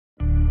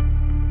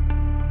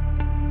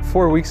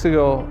4 weeks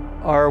ago,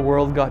 our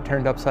world got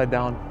turned upside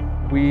down.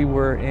 We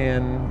were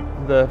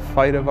in the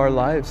fight of our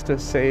lives to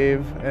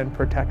save and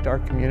protect our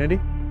community.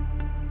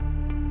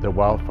 The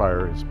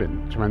wildfire has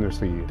been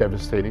tremendously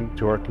devastating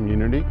to our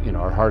community.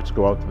 Our hearts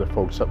go out to the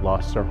folks that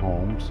lost their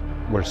homes.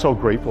 We're so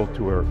grateful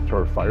to our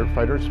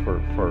firefighters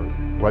for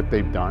what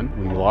they've done.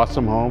 We lost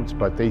some homes,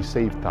 but they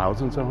saved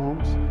thousands of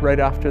homes. Right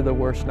after the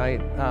worst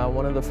night,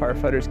 one of the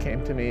firefighters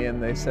came to me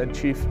and they said,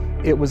 "Chief,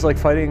 it was like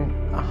fighting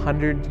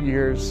 100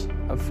 years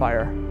of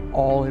fire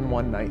all in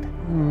one night."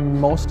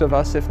 Most of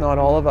us, if not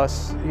all of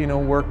us,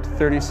 worked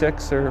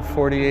 36 or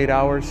 48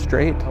 hours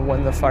straight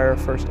when the fire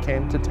first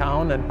came to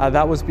town, and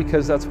that was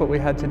because that's what we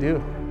had to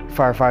do.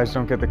 Firefighters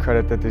don't get the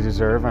credit that they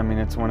deserve. I mean,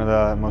 it's one of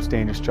the most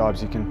dangerous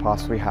jobs you can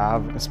possibly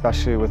have,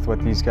 especially with what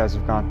these guys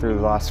have gone through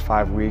the last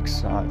 5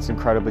 weeks. It's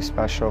incredibly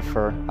special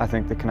for, I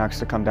think, the Canucks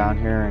to come down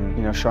here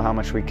and, show how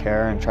much we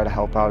care and try to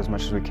help out as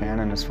much as we can.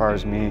 And as far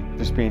as me,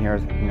 just being here,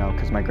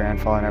 because my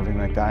grandfather and everything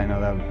like that, I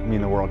know that would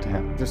mean the world to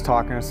him. Just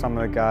talking to some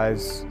of the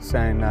guys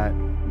saying that,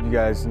 you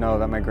guys know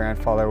that my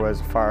grandfather was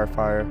a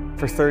firefighter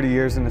for 30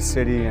 years in the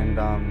city, and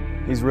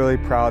he's really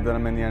proud that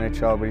I'm in the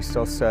NHL, but he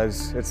still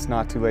says it's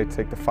not too late to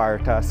take the fire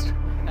test.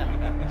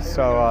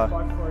 So,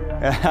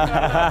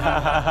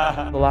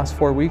 The last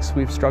 4 weeks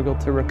we've struggled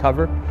to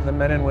recover. The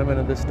men and women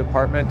of this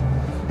department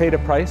paid a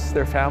price,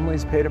 their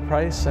families paid a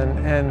price,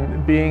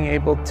 and being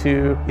able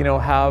to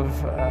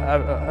have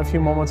a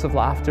few moments of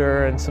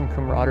laughter and some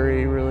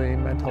camaraderie really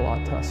meant a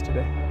lot to us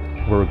today.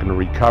 We're going to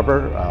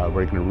recover,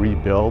 we're going to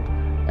rebuild,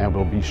 and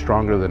we'll be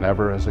stronger than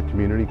ever as a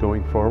community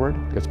going forward.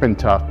 It's been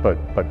tough, but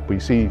we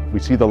see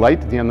the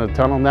light at the end of the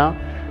tunnel now,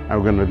 and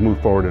we're going to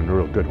move forward in a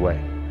real good way.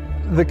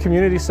 The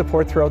community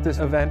support throughout this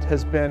event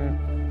has been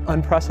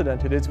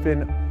unprecedented. It's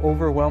been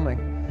overwhelming.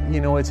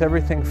 It's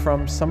everything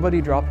from somebody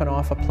dropping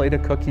off a plate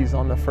of cookies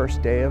on the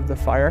first day of the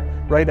fire,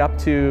 right up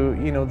to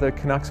the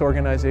Canucks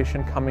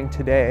organization coming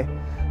today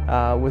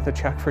with a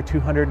check for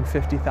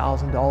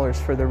 $250,000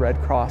 for the Red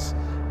Cross,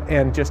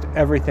 and just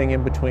everything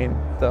in between.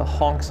 The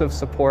honks of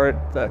support,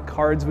 the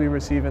cards we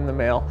receive in the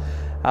mail,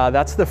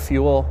 that's the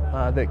fuel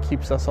that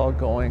keeps us all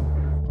going.